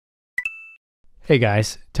Hey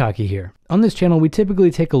guys, Taki here. On this channel, we typically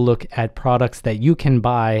take a look at products that you can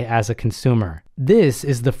buy as a consumer. This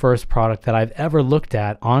is the first product that I've ever looked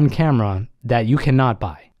at on camera that you cannot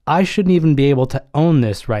buy. I shouldn't even be able to own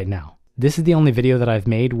this right now. This is the only video that I've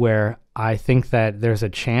made where I think that there's a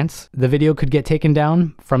chance the video could get taken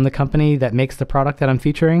down from the company that makes the product that I'm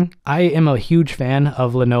featuring. I am a huge fan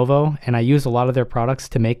of Lenovo and I use a lot of their products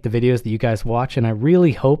to make the videos that you guys watch, and I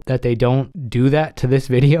really hope that they don't do that to this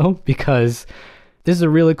video because this is a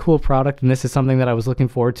really cool product and this is something that I was looking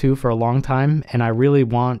forward to for a long time, and I really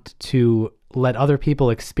want to let other people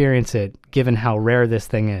experience it given how rare this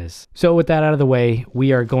thing is. So with that out of the way,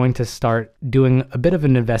 we are going to start doing a bit of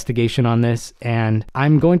an investigation on this, and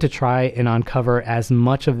I'm going to try and uncover as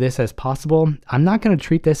much of this as possible. I'm not going to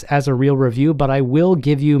treat this as a real review, but I will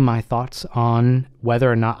give you my thoughts on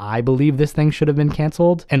whether or not I believe this thing should have been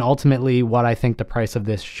canceled and ultimately what I think the price of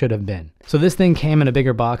this should have been. So this thing came in a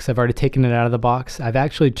bigger box. I've already taken it out of the box. I've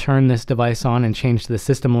actually turned this device on and changed the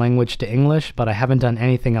system language to English, but I haven't done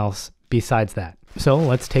anything else besides that. So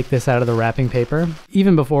let's take this out of the wrapping paper.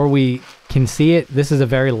 Even before we can see it, this is a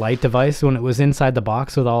very light device. When it was inside the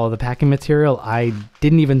box with all of the packing material, I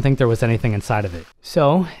didn't even think there was anything inside of it.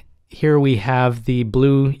 So here we have the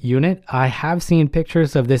blue unit. I have seen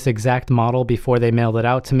pictures of this exact model before they mailed it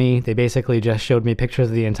out to me. They basically just showed me pictures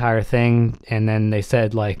of the entire thing, and then they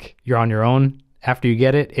said, like, you're on your own. After you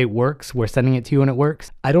get it, it works. We're sending it to you and it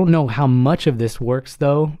works. I don't know how much of this works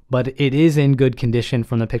though, but it is in good condition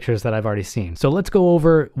from the pictures that I've already seen. So let's go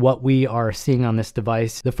over what we are seeing on this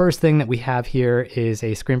device. The first thing that we have here is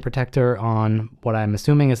a screen protector on what I'm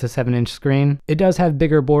assuming is a 7-inch screen. It does have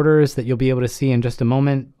bigger borders that you'll be able to see in just a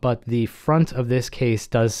moment, but the front of this case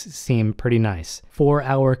does seem pretty nice. For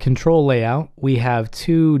our control layout, we have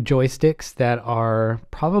two joysticks that are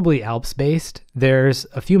probably Alps based. There's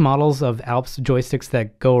a few models of Alps joysticks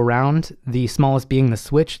that go around, the smallest being the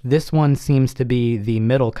Switch. This one seems to be the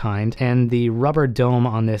middle kind, and the rubber dome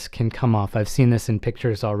on this can come off. I've seen this in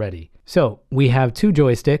pictures already. So we have two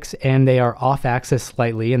joysticks and they are off axis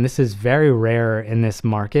slightly, and this is very rare in this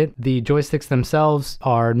market. The joysticks themselves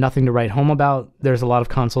are nothing to write home about. There's a lot of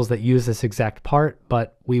consoles that use this exact part,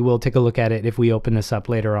 but we will take a look at it if we open this up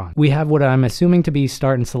later on. We have what I'm assuming to be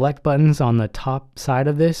start and select buttons on the top side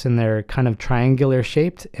of this, and they're kind of triangular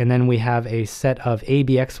shaped. And then we have a set of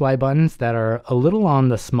ABXY buttons that are a little on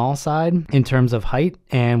the small side in terms of height,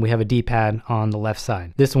 and we have a D-pad on the left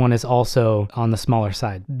side. This one is also on the smaller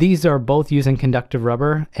side. These are both using conductive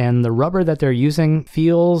rubber, and the rubber that they're using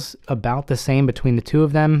feels about the same between the two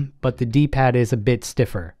of them, but the D-pad is a bit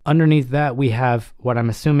stiffer. Underneath that, we have what I'm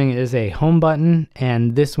assuming is a home button,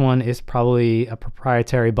 and this one is probably a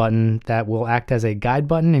proprietary button that will act as a guide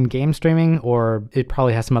button in game streaming, or it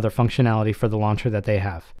probably has some other functionality for the launcher that they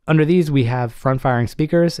have. Under these, we have front-firing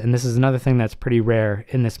speakers, and this is another thing that's pretty rare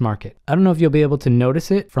in this market. I don't know if you'll be able to notice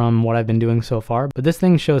it from what I've been doing so far, but this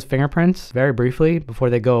thing shows fingerprints very briefly before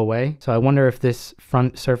they go away. So I wonder if this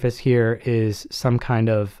front surface here is some kind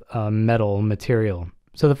of metal material.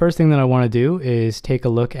 So the first thing that I want to do is take a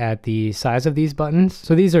look at the size of these buttons.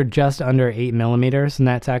 So these are just under 8 millimeters, and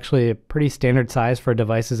that's actually a pretty standard size for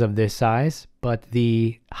devices of this size, but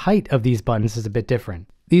the height of these buttons is a bit different.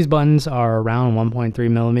 These buttons are around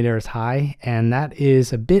 1.3 millimeters high, and that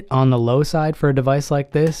is a bit on the low side for a device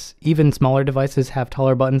like this. Even smaller devices have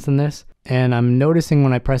taller buttons than this. And I'm noticing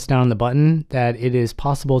when I press down on the button that it is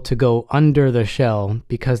possible to go under the shell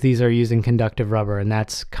because these are using conductive rubber, and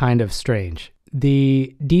that's kind of strange.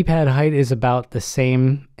 The D-pad height is about the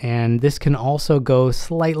same, and this can also go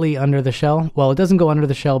slightly under the shell. Well, it doesn't go under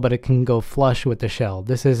the shell, but it can go flush with the shell.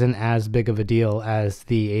 This isn't as big of a deal as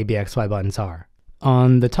the ABXY buttons are.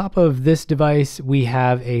 On the top of this device, we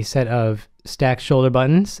have a set of stacked shoulder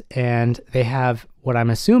buttons, and they have what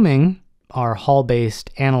I'm assuming are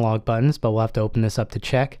Hall-based analog buttons, but we'll have to open this up to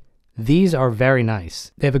check. These are very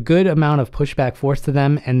nice. They have a good amount of pushback force to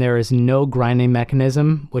them, and there is no grinding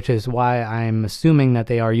mechanism, which is why I'm assuming that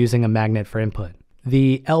they are using a magnet for input.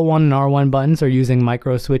 The L1 and R1 buttons are using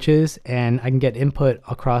micro switches, and I can get input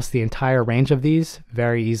across the entire range of these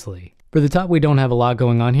very easily. For the top, we don't have a lot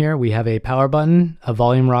going on here. We have a power button, a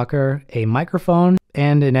volume rocker, a microphone,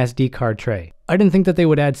 and an SD card tray. I didn't think that they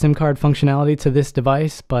would add SIM card functionality to this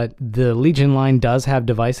device, but the Legion line does have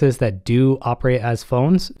devices that do operate as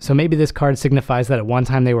phones. So maybe this card signifies that at one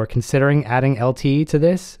time they were considering adding LTE to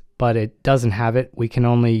this, but it doesn't have it. We can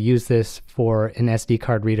only use this for an SD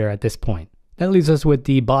card reader at this point. That leaves us with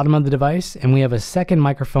the bottom of the device, and we have a second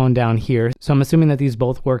microphone down here. So I'm assuming that these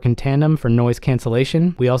both work in tandem for noise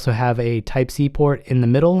cancellation. We also have a Type-C port in the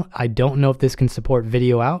middle. I don't know if this can support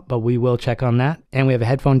video out, but we will check on that. And we have a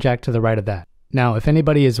headphone jack to the right of that. Now, if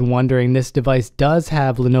anybody is wondering, this device does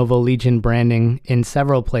have Lenovo Legion branding in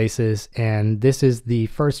several places, and this is the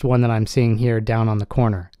first one that I'm seeing here down on the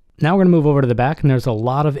corner. Now we're going to move over to the back, and there's a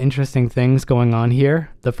lot of interesting things going on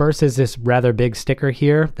here. The first is this rather big sticker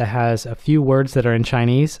here that has a few words that are in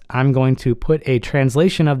Chinese. I'm going to put a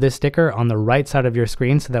translation of this sticker on the right side of your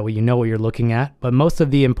screen so that way you know what you're looking at, but most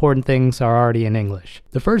of the important things are already in English.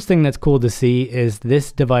 The first thing that's cool to see is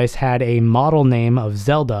this device had a model name of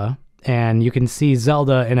Zelda, and you can see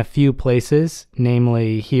Zelda in a few places,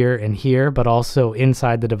 namely here and here, but also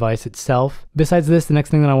inside the device itself. Besides this, the next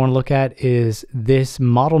thing that I want to look at is this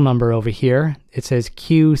model number over here. It says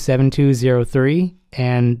Q7203,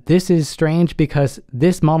 and this is strange because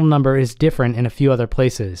this model number is different in a few other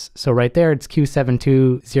places. So right there, it's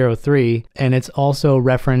Q7203, and it's also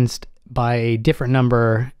referenced by a different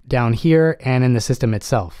number down here and in the system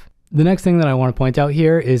itself. The next thing that I want to point out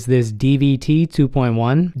here is this DVT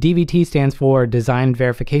 2.1. DVT stands for Design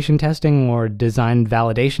Verification Testing or Design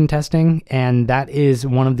Validation Testing, and that is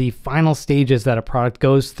one of the final stages that a product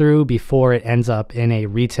goes through before it ends up in a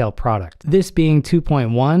retail product. This being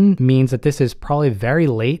 2.1 means that this is probably very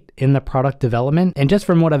late in the product development, and just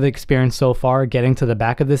from what I've experienced so far, getting to the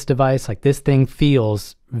back of this device, like this thing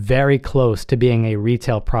feels very close to being a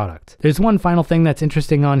retail product. There's one final thing that's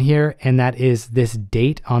interesting on here, and that is this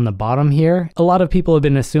date on the bottom here. A lot of people have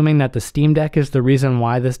been assuming that the Steam Deck is the reason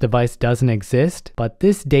why this device doesn't exist, but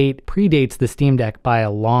this date predates the Steam Deck by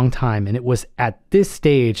a long time, and it was at this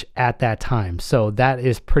stage at that time. So that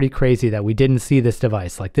is pretty crazy that we didn't see this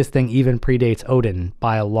device. Like, this thing even predates Udon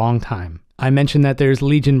by a long time. I mentioned that there's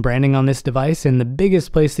Legion branding on this device, and the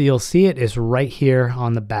biggest place that you'll see it is right here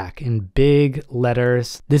on the back in big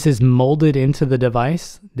letters. This is molded into the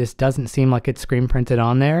device. This doesn't seem like it's screen printed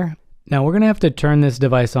on there. Now we're going to have to turn this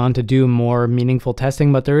device on to do more meaningful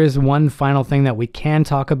testing, but there is one final thing that we can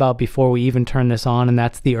talk about before we even turn this on, and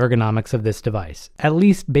that's the ergonomics of this device. At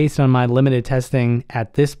least based on my limited testing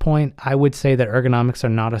at this point, I would say that ergonomics are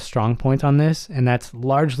not a strong point on this, and that's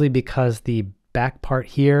largely because the back part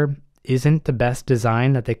here isn't the best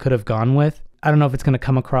design that they could have gone with. I don't know if it's going to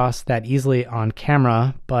come across that easily on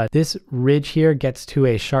camera, but this ridge here gets to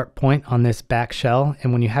a sharp point on this back shell,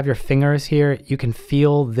 and when you have your fingers here, you can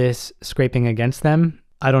feel this scraping against them.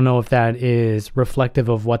 I don't know if that is reflective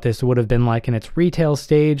of what this would have been like in its retail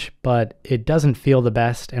stage, but it doesn't feel the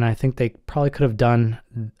best, and I think they probably could have done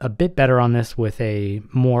a bit better on this with a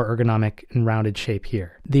more ergonomic and rounded shape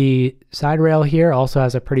here. The side rail here also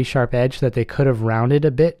has a pretty sharp edge that they could have rounded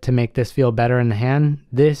a bit to make this feel better in the hand.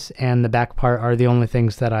 This and the back part are the only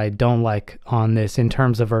things that I don't like on this in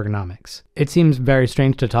terms of ergonomics. It seems very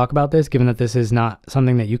strange to talk about this given that this is not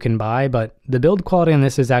something that you can buy, but the build quality on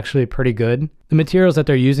this is actually pretty good. The materials that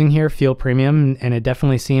they're using here feel premium, and it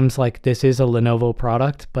definitely seems like this is a Lenovo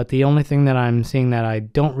product, but the only thing that I'm seeing that I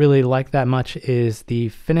don't really like that much is the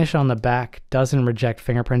finish on the back doesn't reject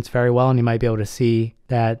fingerprints very well, and you might be able to see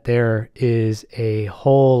that there is a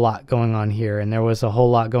whole lot going on here, and there was a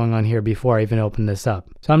whole lot going on here before I even opened this up.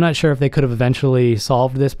 So I'm not sure if they could have eventually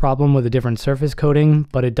solved this problem with a different surface coating,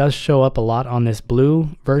 but it does show up a lot on this blue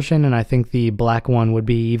version, and I think the black one would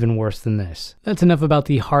be even worse than this. That's enough about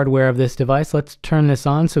the hardware of this device. Let's turn this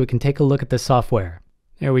on so we can take a look at the software.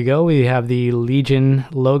 There we go. We have the Legion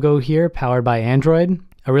logo here, powered by Android.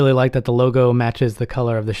 I really like that the logo matches the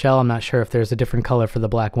color of the shell. I'm not sure if there's a different color for the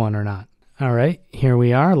black one or not. All right, here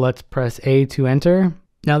we are. Let's press A to enter.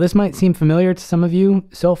 Now this might seem familiar to some of you.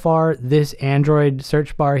 So far, this Android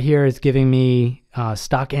search bar here is giving me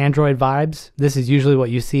stock Android vibes. This is usually what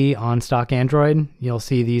you see on stock Android. You'll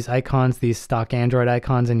see these icons, these stock Android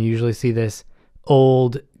icons, and you usually see this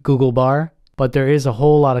old Google bar. But there is a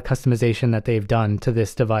whole lot of customization that they've done to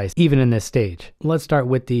this device, even in this stage. Let's start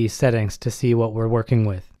with the settings to see what we're working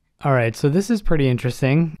with. All right, so this is pretty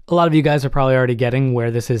interesting. A lot of you guys are probably already getting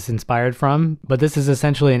where this is inspired from, but this is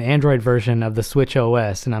essentially an Android version of the Switch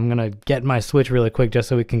OS, and I'm gonna get my Switch really quick just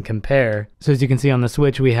so we can compare. So as you can see on the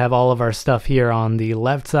Switch, we have all of our stuff here on the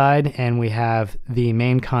left side, and we have the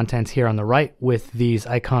main contents here on the right with these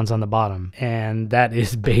icons on the bottom. And that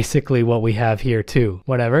is basically what we have here too.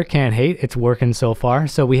 Whatever, can't hate, it's working so far.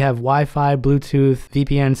 So we have Wi-Fi, Bluetooth,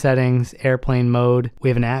 VPN settings, airplane mode.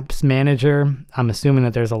 We have an apps manager. I'm assuming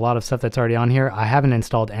that there's a lot of stuff that's already on here. I haven't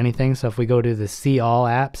installed anything, so if we go to the see all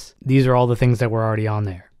apps, these are all the things that were already on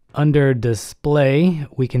there. Under display,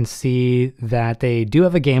 we can see that they do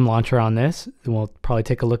have a game launcher on this. We'll probably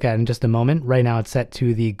take a look at it in just a moment. Right now it's set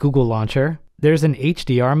to the Google launcher. There's an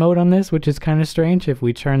HDR mode on this, which is kind of strange. If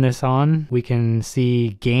we turn this on, we can see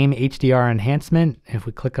game HDR enhancement. If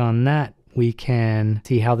we click on that, We can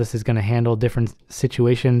see how this is going to handle different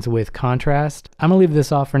situations with contrast. I'm going to leave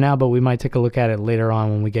this off for now, but we might take a look at it later on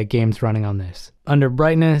when we get games running on this. Under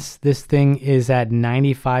brightness, this thing is at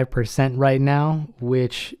 95% right now,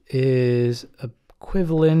 which is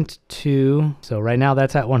equivalent to, so right now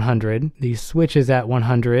that's at 100. The switch is at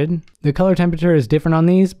 100. The color temperature is different on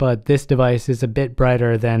these, but this device is a bit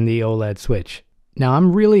brighter than the OLED switch. Now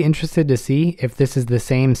I'm really interested to see if this is the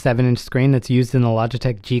same 7-inch screen that's used in the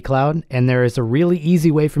Logitech G Cloud, and there is a really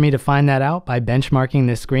easy way for me to find that out by benchmarking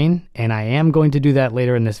this screen, and I am going to do that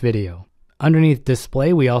later in this video. Underneath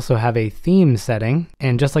display, we also have a theme setting,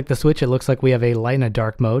 and just like the Switch, it looks like we have a light and a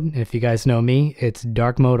dark mode. And if you guys know me, it's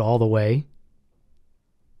dark mode all the way.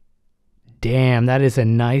 Damn, that is a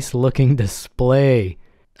nice looking display.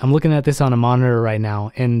 I'm looking at this on a monitor right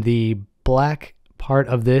now, and the black part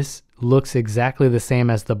of this looks exactly the same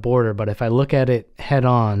as the border, but if I look at it head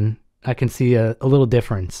on, I can see a little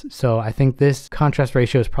difference. So I think this contrast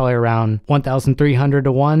ratio is probably around 1,300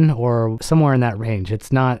 to 1 or somewhere in that range.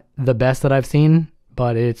 It's not the best that I've seen,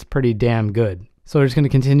 but it's pretty damn good. So we're just going to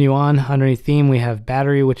continue on. Underneath theme, we have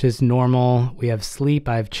battery, which is normal. We have sleep.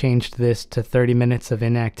 I've changed this to 30 minutes of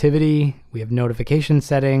inactivity. We have notification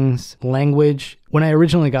settings, language. When I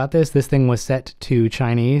originally got this thing was set to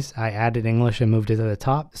Chinese. I added English and moved it to the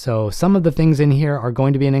top. So some of the things in here are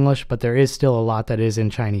going to be in English, but there is still a lot that is in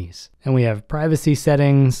Chinese. And we have privacy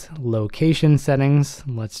settings, location settings.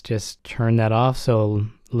 Let's just turn that off so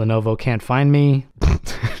Lenovo can't find me.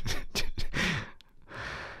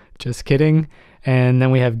 Just kidding. And then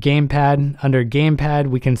we have gamepad. Under gamepad,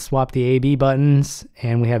 we can swap the AB buttons,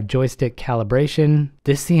 and we have joystick calibration.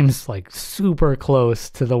 This seems like super close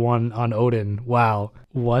to the one on Udon. Wow.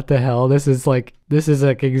 What the hell? This is like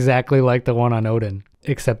exactly like the one on Udon,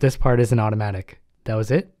 except this part isn't automatic. That was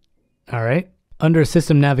it? All right. Under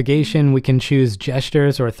system navigation, we can choose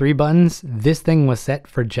gestures or 3 buttons. This thing was set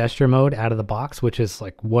for gesture mode out of the box, which is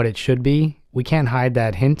like what it should be. We can't hide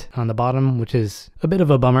that hint on the bottom, which is a bit of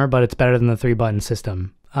a bummer, but it's better than the 3-button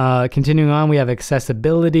system. Continuing on, we have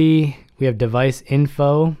accessibility. We have device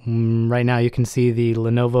info. Right now you can see the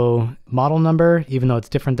Lenovo model number, even though it's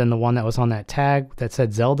different than the one that was on that tag that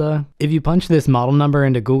said Zelda. If you punch this model number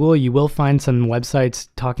into Google, you will find some websites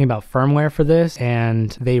talking about firmware for this,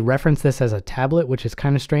 and they reference this as a tablet, which is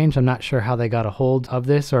kind of strange. I'm not sure how they got a hold of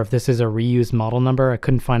this or if this is a reused model number. I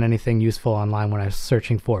couldn't find anything useful online when I was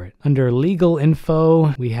searching for it. Under legal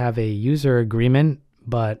info, we have a user agreement,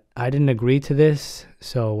 but I didn't agree to this,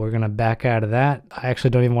 so we're going to back out of that. I actually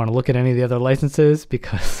don't even want to look at any of the other licenses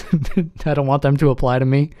because I don't want them to apply to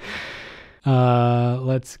me.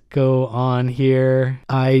 Let's go on here.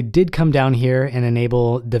 I did come down here and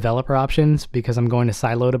enable developer options because I'm going to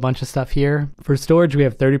sideload a bunch of stuff here. For storage, we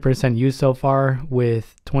have 30% used so far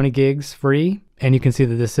with 20 gigs free, and you can see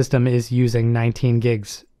that the system is using 19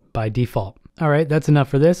 gigs by default. All right, that's enough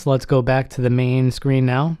for this. Let's go back to the main screen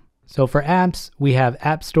now. So for apps, we have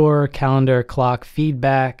App Store, Calendar, Clock,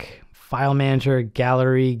 Feedback, File Manager,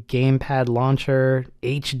 Gallery, Gamepad Launcher,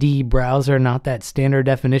 HD Browser, not that standard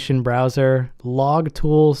definition browser, Log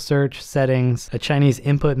Tool, Search, Settings, a Chinese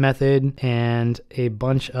input method, and a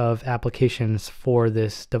bunch of applications for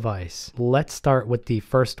this device. Let's start with the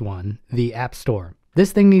first one, the App Store.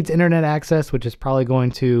 This thing needs internet access, which is probably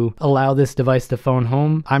going to allow this device to phone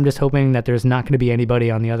home. I'm just hoping that there's not going to be anybody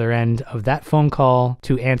on the other end of that phone call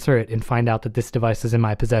to answer it and find out that this device is in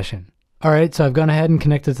my possession. All right, so I've gone ahead and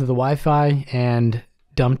connected to the Wi-Fi and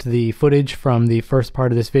dumped the footage from the first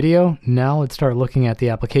part of this video. Now let's start looking at the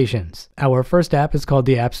applications. Our first app is called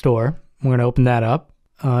the App Store. We're going to open that up.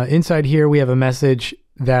 Inside here, we have a message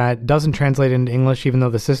that doesn't translate into English, even though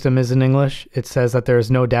the system is in English. It says that there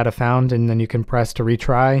is no data found, and then you can press to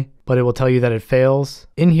retry, but it will tell you that it fails.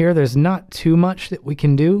 In here, there's not too much that we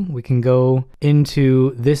can do. We can go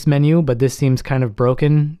into this menu, but this seems kind of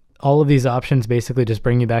broken. All of these options basically just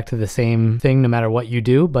bring you back to the same thing no matter what you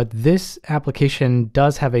do, but this application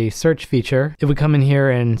does have a search feature. If we come in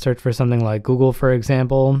here and search for something like Google, for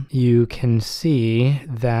example, you can see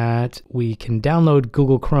that we can download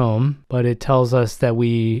Google Chrome, but it tells us that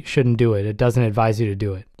we shouldn't do it. It doesn't advise you to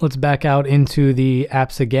do it. Let's back out into the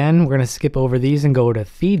apps again. We're going to skip over these and go to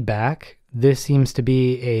Feedback. This seems to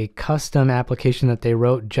be a custom application that they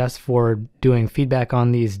wrote just for doing feedback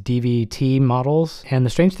on these DVT models. And the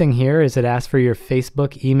strange thing here is it asks for your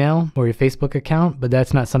Facebook email or your Facebook account, but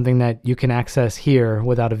that's not something that you can access here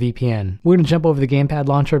without a VPN. We're going to jump over the Gamepad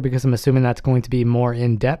Launcher because I'm assuming that's going to be more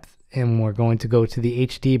in depth. And we're going to go to the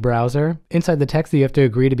HD browser. Inside the text that you have to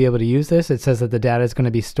agree to be able to use this, it says that the data is going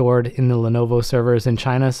to be stored in the Lenovo servers in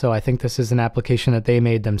China, so I think this is an application that they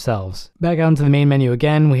made themselves. Back out into the main menu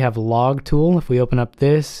again, we have Log Tool. If we open up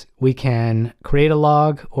this, We can create a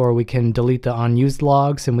log, or we can delete the unused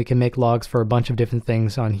logs, and we can make logs for a bunch of different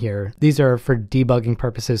things on here. These are for debugging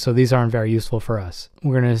purposes, so these aren't very useful for us.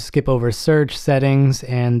 We're going to skip over search, settings,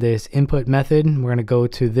 and this input method. We're going to go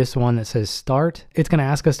to this one that says start. It's going to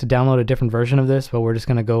ask us to download a different version of this, but we're just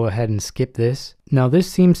going to go ahead and skip this. Now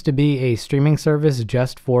this seems to be a streaming service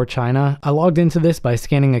just for China. I logged into this by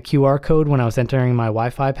scanning a QR code when I was entering my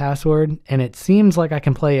Wi-Fi password, and it seems like I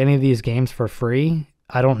can play any of these games for free.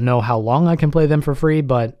 I don't know how long I can play them for free,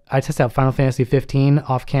 but I tested out Final Fantasy 15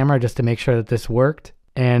 off camera just to make sure that this worked,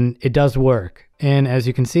 and it does work. And as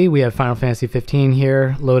you can see, we have Final Fantasy 15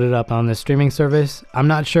 here loaded up on this streaming service. I'm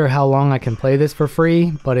not sure how long I can play this for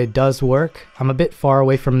free, but it does work. I'm a bit far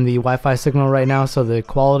away from the Wi-Fi signal right now, so the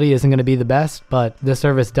quality isn't going to be the best, but the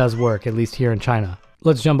service does work, at least here in China.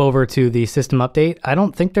 Let's jump over to the system update. I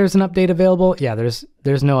don't think there's an update available. Yeah, there's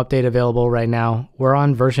no update available right now. We're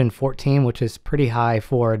on version 14, which is pretty high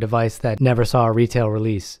for a device that never saw a retail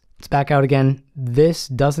release. Let's back out again. This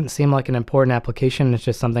doesn't seem like an important application. It's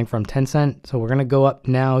just something from Tencent. So we're going to go up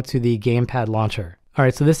now to the gamepad launcher. All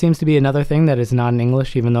right, so this seems to be another thing that is not in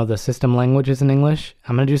English, even though the system language is in English.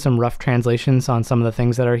 I'm going to do some rough translations on some of the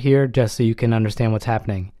things that are here just so you can understand what's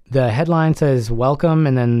happening. The headline says welcome,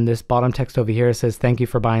 and then this bottom text over here says thank you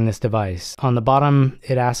for buying this device. On the bottom,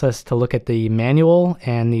 it asks us to look at the manual,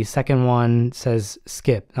 and the second one says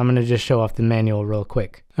skip. I'm going to just show off the manual real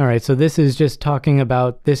quick. All right, so this is just talking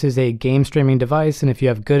about this is a game streaming device, and if you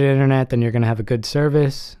have good internet, then you're going to have a good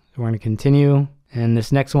service. So we're going to continue. And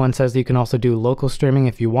this next one says that you can also do local streaming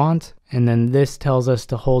if you want. And then this tells us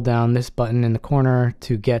to hold down this button in the corner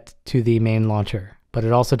to get to the main launcher. But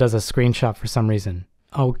it also does a screenshot for some reason.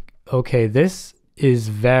 Oh, okay, this is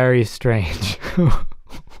very strange.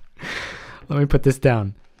 Let me put this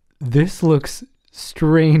down. This looks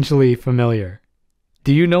strangely familiar.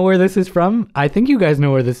 Do you know where this is from? I think you guys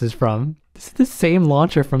know where this is from. This is the same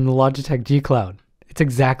launcher from the Logitech G Cloud. It's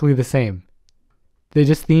exactly the same. They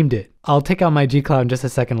just themed it. I'll take out my G Cloud in just a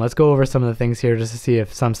second. Let's go over some of the things here just to see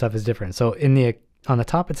if some stuff is different. So on the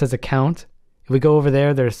top it says account. If we go over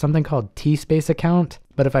there, there's something called T-Space account.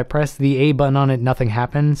 But if I press the A button on it, nothing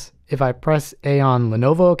happens. If I press A on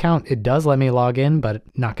Lenovo account, it does let me log in, but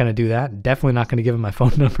not going to do that. Definitely not going to give them my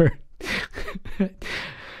phone number.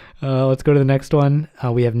 Let's go to the next one.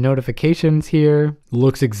 We have notifications here.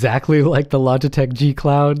 Looks exactly like the Logitech G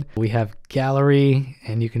Cloud. We have gallery,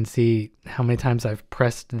 and you can see how many times I've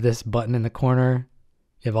pressed this button in the corner.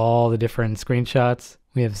 You have all the different screenshots.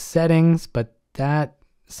 We have settings, but that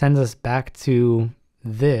sends us back to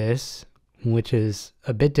this, which is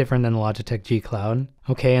a bit different than the Logitech G Cloud.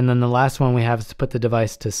 Okay, and then the last one we have is to put the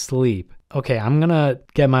device to sleep. Okay, I'm gonna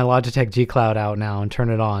get my Logitech G Cloud out now and turn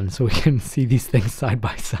it on so we can see these things side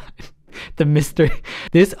by side. The mystery.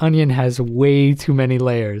 This onion has way too many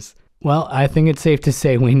layers. Well, I think it's safe to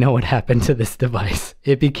say we know what happened to this device.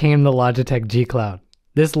 It became the Logitech G Cloud.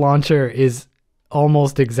 This launcher is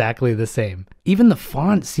almost exactly the same. Even the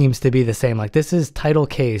font seems to be the same. Like this is title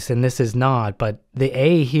case and this is not, but the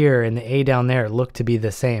A here and the A down there look to be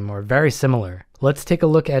the same or very similar. Let's take a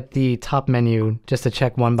look at the top menu just to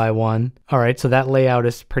check one by one. All right, so that layout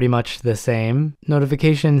is pretty much the same.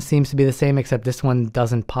 Notification seems to be the same, except this one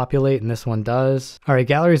doesn't populate and this one does. All right,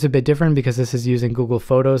 gallery is a bit different because this is using Google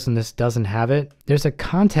Photos and this doesn't have it. There's a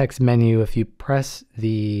context menu if you press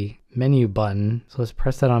the menu button. So let's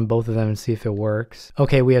press that on both of them and see if it works.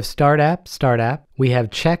 Okay, we have start app. We have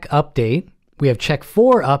check update. We have check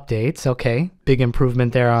for updates. Okay, big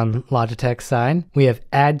improvement there on Logitech's side. We have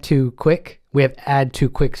add to quick. We have add to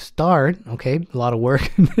quick start. Okay, a lot of work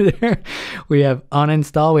there. We have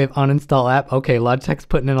uninstall. We have uninstall app. Okay, Logitech's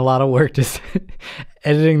putting in a lot of work just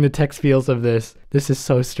editing the text fields of this. This is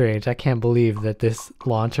so strange. I can't believe that this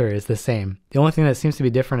launcher is the same. The only thing that seems to be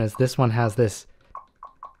different is this one has this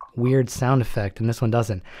weird sound effect and this one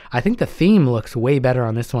doesn't. I think the theme looks way better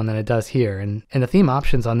on this one than it does here, and the theme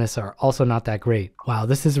options on this are also not that great. Wow,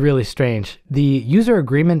 this is really strange. The user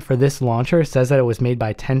agreement for this launcher says that it was made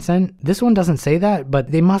by Tencent. This one doesn't say that,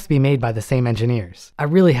 but they must be made by the same engineers. I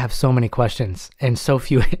really have so many questions and so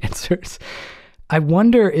few answers. I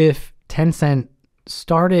wonder if Tencent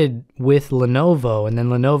started with Lenovo and then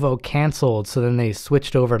Lenovo canceled, so then they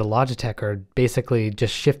switched over to Logitech, or basically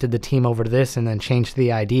just shifted the team over to this and then changed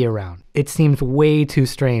the ID around. It seems way too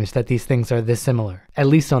strange that these things are this similar, at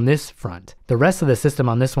least on this front. The rest of the system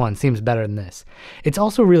on this one seems better than this. It's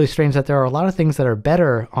also really strange that there are a lot of things that are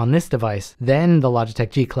better on this device than the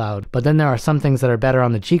Logitech G Cloud, but then there are some things that are better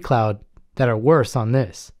on the G Cloud that are worse on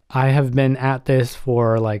this. I have been at this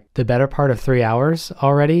for like the better part of 3 hours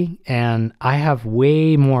already, and I have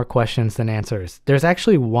way more questions than answers. There's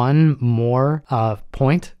actually one more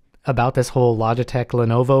point about this whole Logitech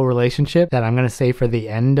Lenovo relationship that I'm going to save for the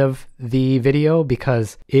end of the video,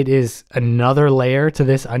 because it is another layer to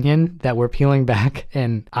this onion that we're peeling back,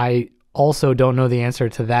 and I also don't know the answer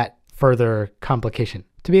to that further complication.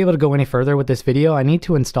 To be able to go any further with this video, I need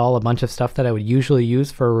to install a bunch of stuff that I would usually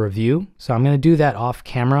use for a review. So I'm going to do that off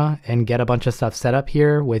camera and get a bunch of stuff set up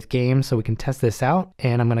here with games so we can test this out.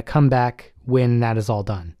 And I'm going to come back when that is all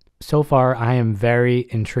done. So far, I am very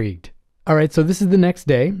intrigued. All right, so this is the next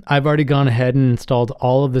day. I've already gone ahead and installed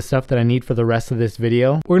all of the stuff that I need for the rest of this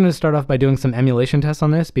video. We're going to start off by doing some emulation tests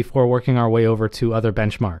on this before working our way over to other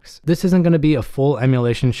benchmarks. This isn't going to be a full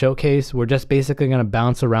emulation showcase. We're just basically going to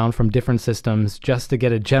bounce around from different systems just to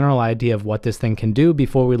get a general idea of what this thing can do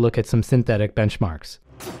before we look at some synthetic benchmarks.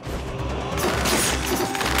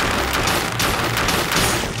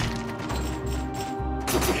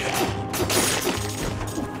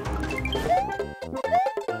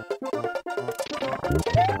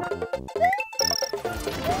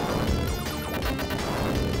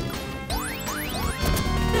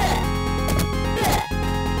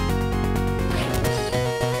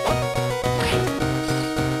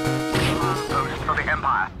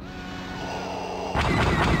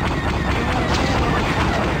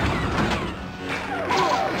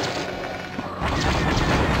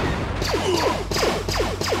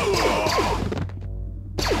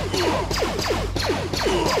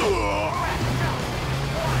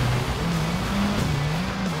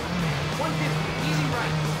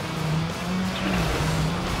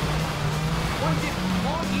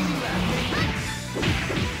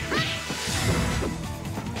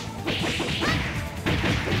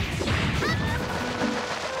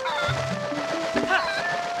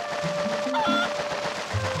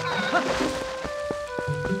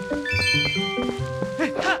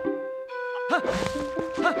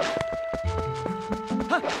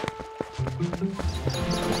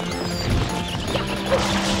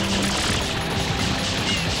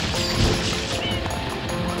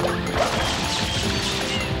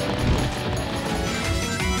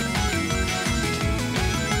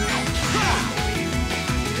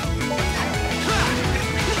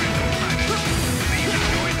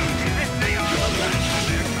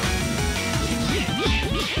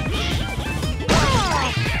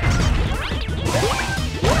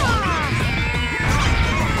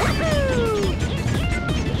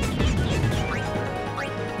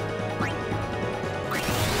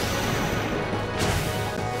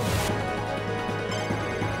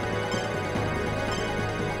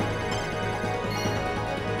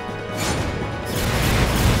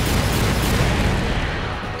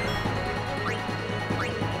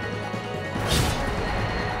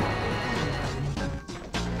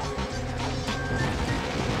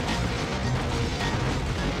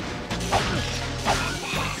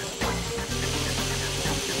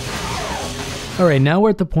 Alright, now we're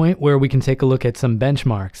at the point where we can take a look at some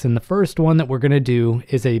benchmarks, and the first one that we're going to do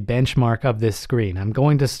is a benchmark of this screen. I'm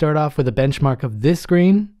going to start off with a benchmark of this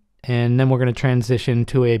screen, and then we're going to transition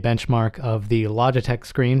to a benchmark of the Logitech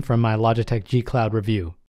screen from my Logitech G Cloud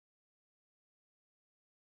review.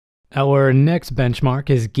 Our next benchmark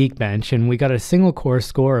is Geekbench, and we got a single core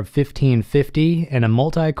score of 1550 and a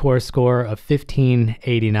multi-core score of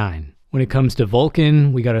 1589. When it comes to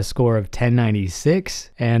Vulkan, we got a score of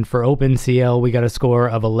 1096, and for OpenCL, we got a score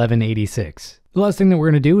of 1186. The last thing that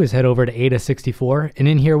we're going to do is head over to Ada64, and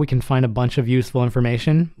in here we can find a bunch of useful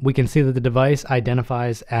information. We can see that the device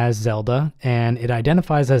identifies as Zelda, and it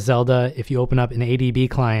identifies as Zelda if you open up an ADB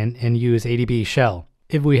client and use ADB shell.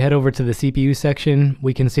 If we head over to the CPU section,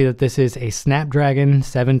 we can see that this is a Snapdragon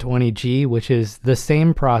 720G, which is the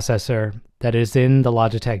same processor that is in the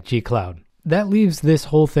Logitech G Cloud. That leaves this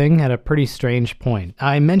whole thing at a pretty strange point.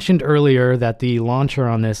 I mentioned earlier that the launcher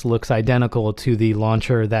on this looks identical to the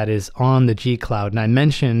launcher that is on the G Cloud, and I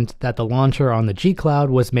mentioned that the launcher on the G Cloud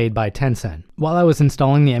was made by Tencent. While I was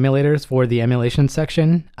installing the emulators for the emulation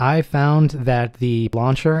section, I found that the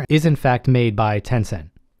launcher is in fact made by Tencent.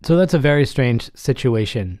 So that's a very strange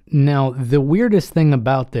situation. Now, the weirdest thing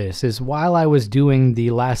about this is while I was doing the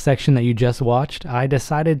last section that you just watched, I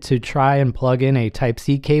decided to try and plug in a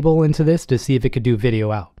Type-C cable into this to see if it could do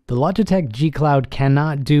video out. The Logitech G Cloud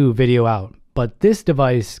cannot do video out, but this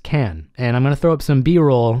device can. And I'm going to throw up some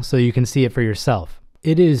B-roll so you can see it for yourself.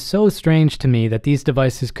 It is so strange to me that these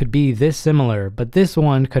devices could be this similar, but this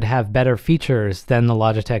one could have better features than the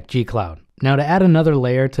Logitech G Cloud. Now, to add another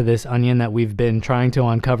layer to this onion that we've been trying to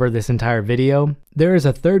uncover this entire video, there is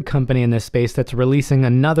a third company in this space that's releasing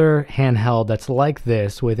another handheld that's like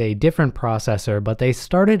this with a different processor, but they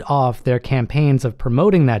started off their campaigns of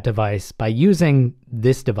promoting that device by using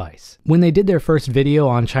this device. When they did their first video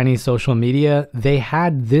on Chinese social media, they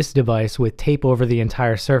had this device with tape over the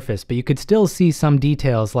entire surface, but you could still see some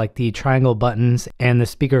details like the triangle buttons and the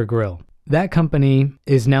speaker grill. That company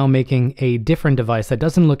is now making a different device that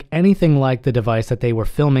doesn't look anything like the device that they were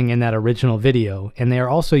filming in that original video, and they are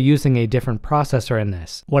also using a different processor in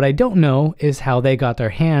this. What I don't know is how they got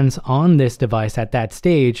their hands on this device at that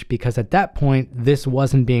stage, because at that point, this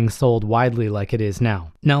wasn't being sold widely like it is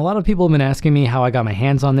now. Now, a lot of people have been asking me how I got my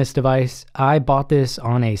hands on this device. I bought this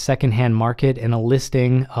on a secondhand market in a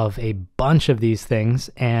listing of a bunch of these things,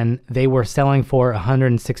 and they were selling for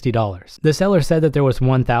 $160. The seller said that there was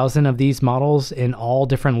 1,000 of these models in all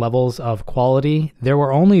different levels of quality. There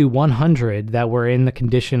were only 100 that were in the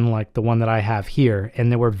condition like the one that I have here,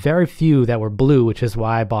 and there were very few that were blue, which is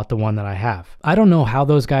why I bought the one that I have. I don't know how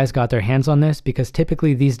those guys got their hands on this, because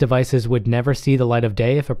typically these devices would never see the light of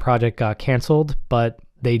day if a project got canceled, but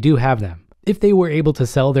they do have them. If they were able to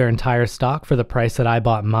sell their entire stock for the price that I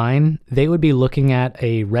bought mine, they would be looking at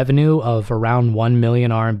a revenue of around 1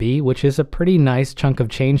 million RMB, which is a pretty nice chunk of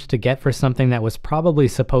change to get for something that was probably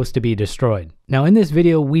supposed to be destroyed. Now, in this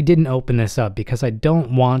video, we didn't open this up because I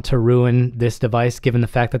don't want to ruin this device given the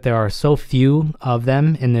fact that there are so few of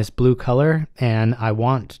them in this blue color, and I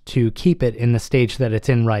want to keep it in the stage that it's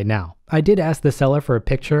in right now. I did ask the seller for a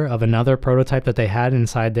picture of another prototype that they had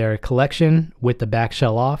inside their collection with the back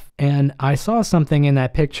shell off, and I saw something in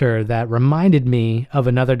that picture that reminded me of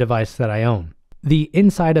another device that I own. The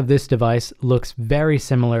inside of this device looks very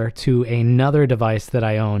similar to another device that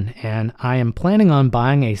I own, and I am planning on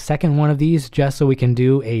buying a second one of these just so we can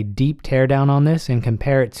do a deep teardown on this and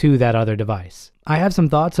compare it to that other device. I have some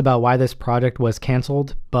thoughts about why this project was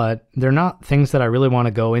canceled, but they're not things that I really want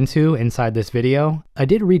to go into inside this video. I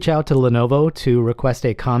did reach out to Lenovo to request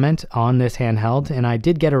a comment on this handheld, and I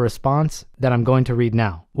did get a response that I'm going to read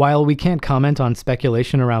now. While we can't comment on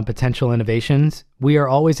speculation around potential innovations, we are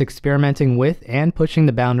always experimenting with and pushing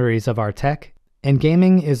the boundaries of our tech, and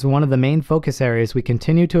gaming is one of the main focus areas we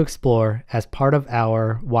continue to explore as part of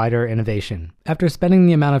our wider innovation. After spending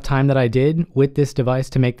the amount of time that I did with this device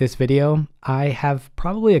to make this video, I have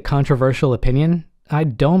probably a controversial opinion. I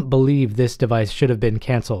don't believe this device should have been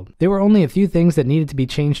canceled. There were only a few things that needed to be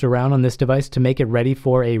changed around on this device to make it ready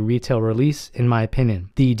for a retail release, in my opinion.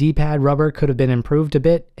 The D-pad rubber could have been improved a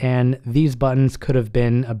bit, and these buttons could have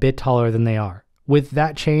been a bit taller than they are. With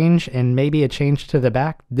that change and maybe a change to the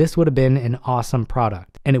back, this would have been an awesome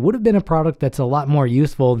product. And it would have been a product that's a lot more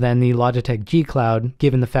useful than the Logitech G Cloud,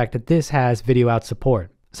 given the fact that this has video out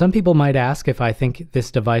support. Some people might ask if I think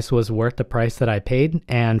this device was worth the price that I paid,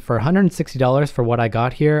 and for $160 for what I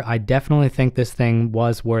got here, I definitely think this thing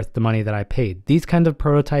was worth the money that I paid. These kinds of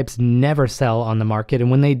prototypes never sell on the market,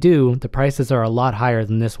 and when they do, the prices are a lot higher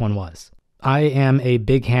than this one was. I am a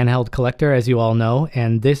big handheld collector, as you all know,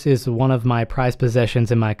 and this is one of my prized possessions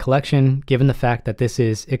in my collection, given the fact that this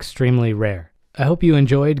is extremely rare. I hope you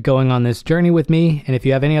enjoyed going on this journey with me, and if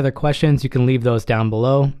you have any other questions, you can leave those down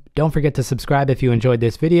below. Don't forget to subscribe if you enjoyed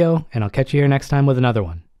this video, and I'll catch you here next time with another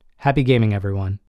one. Happy gaming, everyone.